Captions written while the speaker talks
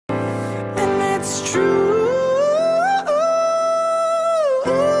it's true.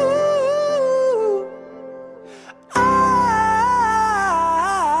 I'm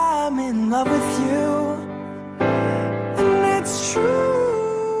in love with you, and it's true.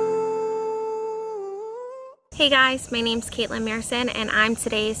 Hey guys, my name's Caitlin Mearson and I'm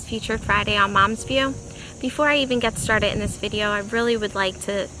today's Featured Friday on Mom's View. Before I even get started in this video, I really would like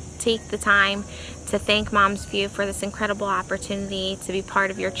to take the time to thank Mom's View for this incredible opportunity to be part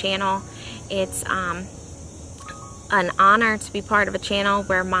of your channel. It's an honor to be part of a channel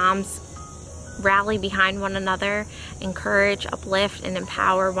where moms rally behind one another, encourage, uplift, and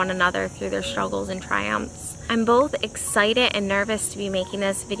empower one another through their struggles and triumphs. I'm both excited and nervous to be making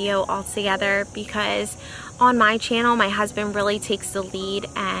this video all together because on my channel, my husband really takes the lead,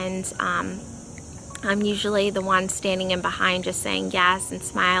 and I'm usually the one standing in behind just saying yes and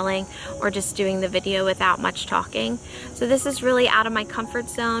smiling, or just doing the video without much talking. So this is really out of my comfort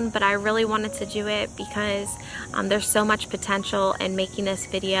zone, but I really wanted to do it because there's so much potential in making this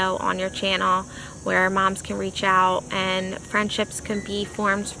video on your channel where moms can reach out and friendships can be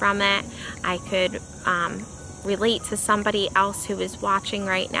formed from it. I could relate to somebody else who is watching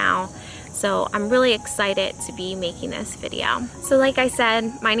right now. So I'm really excited to be making this video. So like I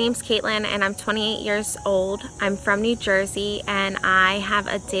said, my name's Caitlin and I'm 28 years old. I'm from New Jersey and I have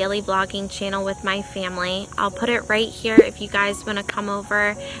a daily vlogging channel with my family. I'll put it right here if you guys want to come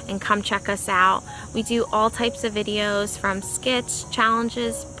over and come check us out. We do all types of videos, from skits,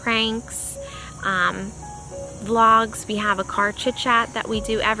 challenges, pranks, vlogs. We have a car chit chat that we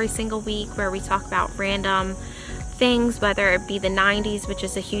do every single week where we talk about random things, whether it be the 90s, which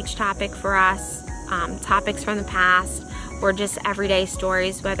is a huge topic for us, topics from the past, or just everyday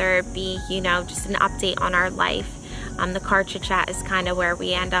stories, whether it be, you know, just an update on our life. The car chit chat is kind of where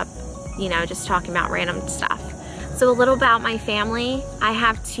we end up, you know, just talking about random stuff. So a little about my family. I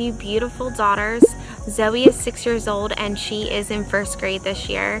have two beautiful daughters. Zoe is 6 years old and she is in first grade this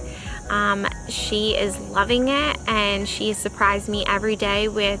year. She is loving it and she surprised me every day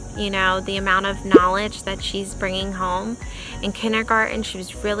with, you know, the amount of knowledge that she's bringing home. In kindergarten, she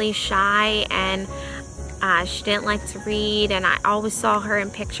was really shy and she didn't like to read, and I always saw her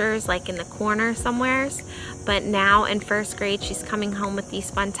in pictures like in the corner somewheres. But now in first grade, she's coming home with these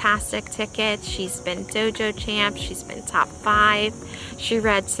fantastic tickets. She's been dojo champ, she's been top 5. She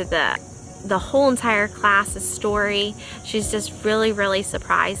read to the whole entire class's story. She's just really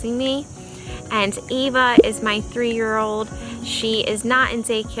surprising me. And Ava is my 3-year-old. She is not in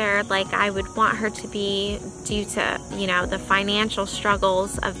daycare like I would want her to be due to, you know, the financial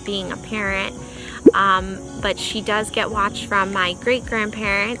struggles of being a parent. But she does get watched from my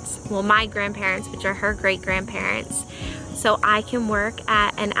great-grandparents, well, my grandparents, which are her great-grandparents. So I can work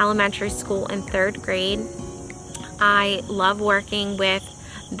at an elementary school in 3rd grade. I love working with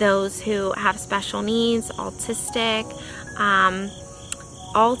those who have special needs, autistic,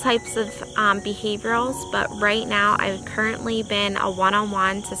 all types of behaviorals, but right now I've currently been a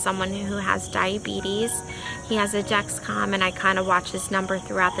one-on-one to someone who has diabetes. He has a Dexcom and I kind of watch his number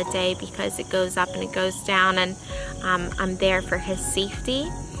throughout the day because it goes up and it goes down, and I'm there for his safety.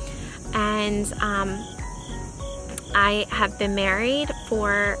 And I have been married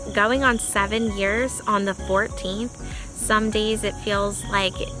for going on 7 years on the 14th. Some days it feels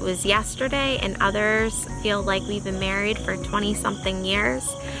like it was yesterday and others feel like we've been married for 20-something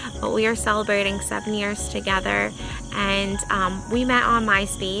years. But we are celebrating 7 years together, and we met on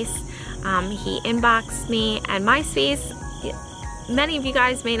MySpace. He inboxed me, and MySpace, many of you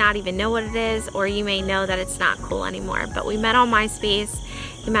guys may not even know what it is, or you may know that it's not cool anymore. But we met on MySpace.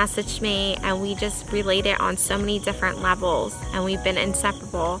 He messaged me and we just related on so many different levels, and we've been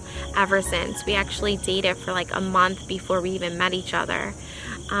inseparable ever since. We actually dated for like a month before we even met each other.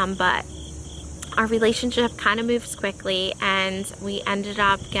 But our relationship kind of moves quickly and we ended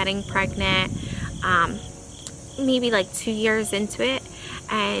up getting pregnant maybe like 2 years into it.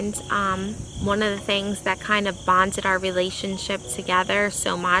 And one of the things that kind of bonded our relationship together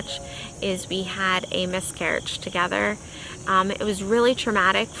so much is we had a miscarriage together. It was really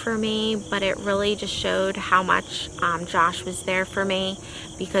traumatic for me, but it really just showed how much Josh was there for me,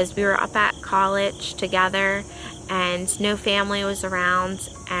 because we were up at college together and no family was around,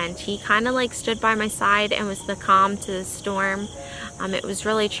 and he kind of like stood by my side and was the calm to the storm. It was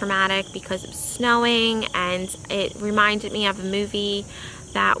really traumatic because it was snowing, and it reminded me of a movie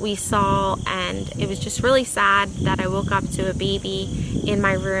that we saw, and it was just really sad that I woke up to a baby in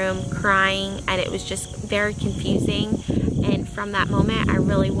my room crying, and it was just very confusing. And from that moment I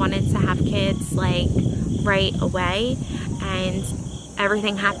really wanted to have kids like right away, and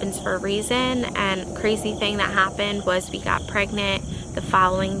everything happens for a reason. And crazy thing that happened was we got pregnant the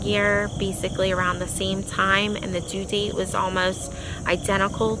following year, basically around the same time, and the due date was almost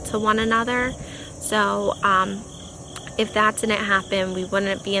identical to one another. So if that didn't happen, we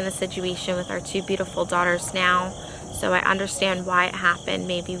wouldn't be in the situation with our two beautiful daughters now. So I understand why it happened.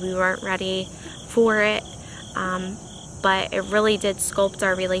 Maybe we weren't ready for it, but it really did sculpt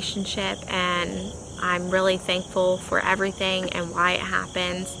our relationship, and I'm really thankful for everything and why it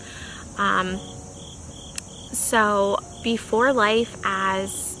happened. So before life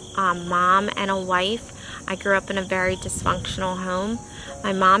as a mom and a wife, I grew up in a very dysfunctional home.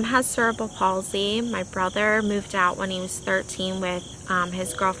 My mom has cerebral palsy. My brother moved out when he was 13 with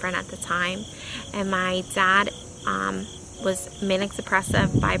his girlfriend at the time. And my dad was manic depressive,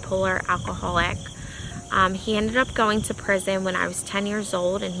 bipolar, alcoholic. He ended up going to prison when I was 10 years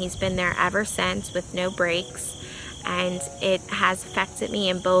old, and he's been there ever since with no breaks. And it has affected me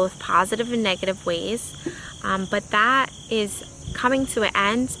in both positive and negative ways. But that is coming to an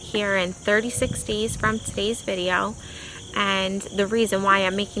end here in 36 days from today's video. And the reason why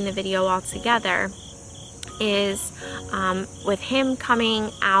I'm making the video all together is with him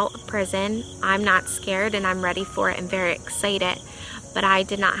coming out of prison, I'm not scared and I'm ready for it and very excited. But I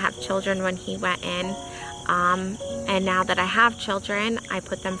did not have children when he went in. And now that I have children, I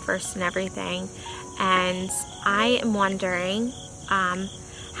put them first in everything. And I am wondering,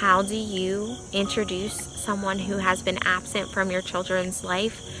 how do you introduce someone who has been absent from your children's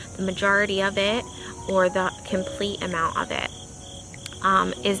life, the majority of it, or the complete amount of it?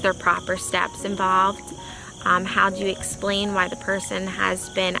 Is there proper steps involved? How do you explain why the person has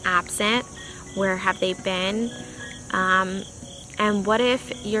been absent? Where have they been? And what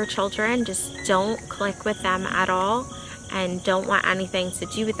if your children just don't click with them at all and don't want anything to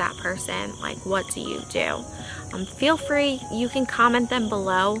do with that person? Like, what do you do? Feel free, you can comment them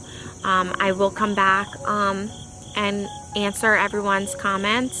below. I will come back and answer everyone's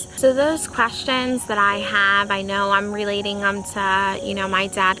comments. So those questions that I have, I know I'm relating them to, you know, my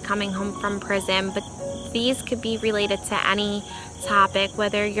dad coming home from prison, but these could be related to any topic,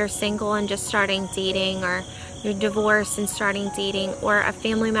 whether you're single and just starting dating, or you're divorced and starting dating, or a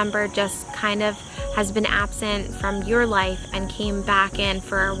family member just kind of has been absent from your life and came back in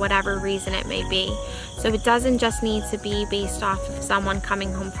for whatever reason it may be. So it doesn't just need to be based off of someone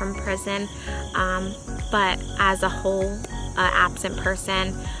coming home from prison, but as a whole, absent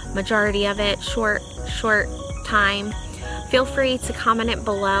person, majority of it, short time. Feel free to comment it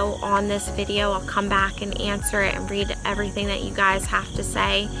below on this video. I'll come back and answer it and read everything that you guys have to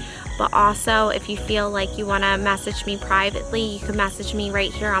say. But also, if you feel like you want to message me privately, you can message me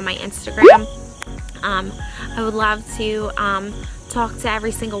right here on my Instagram. I would love to talk to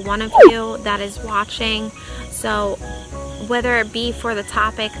every single one of you that is watching. So whether it be for the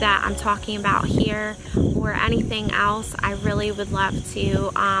topic that I'm talking about here or anything else, I really would love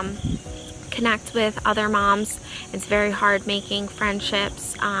to connect with other moms. It's very hard making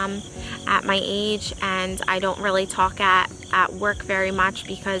friendships at my age, and I don't really talk at work very much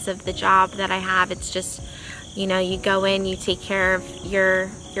because of the job that I have. It's just, you know, you go in, you take care of your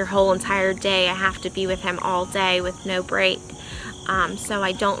whole entire day. I have to be with him all day with no break. So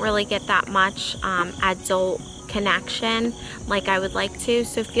I don't really get that much adult connection like I would like to.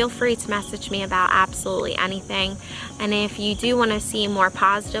 So feel free to message me about absolutely anything. And if you do want to see more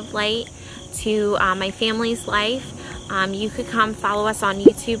positive light to my family's life, you could come follow us on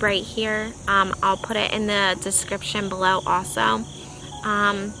YouTube right here. I'll put it in the description below also.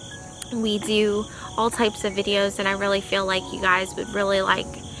 We do all types of videos, and I really feel like you guys would really like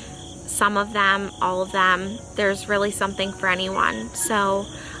some of them, all of them. There's really something for anyone. So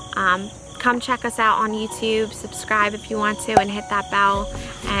come check us out on YouTube, subscribe if you want to, and hit that bell.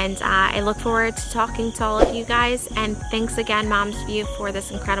 And I look forward to talking to all of you guys. And thanks again, Mom's View, for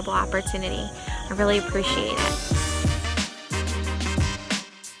this incredible opportunity. I really appreciate it.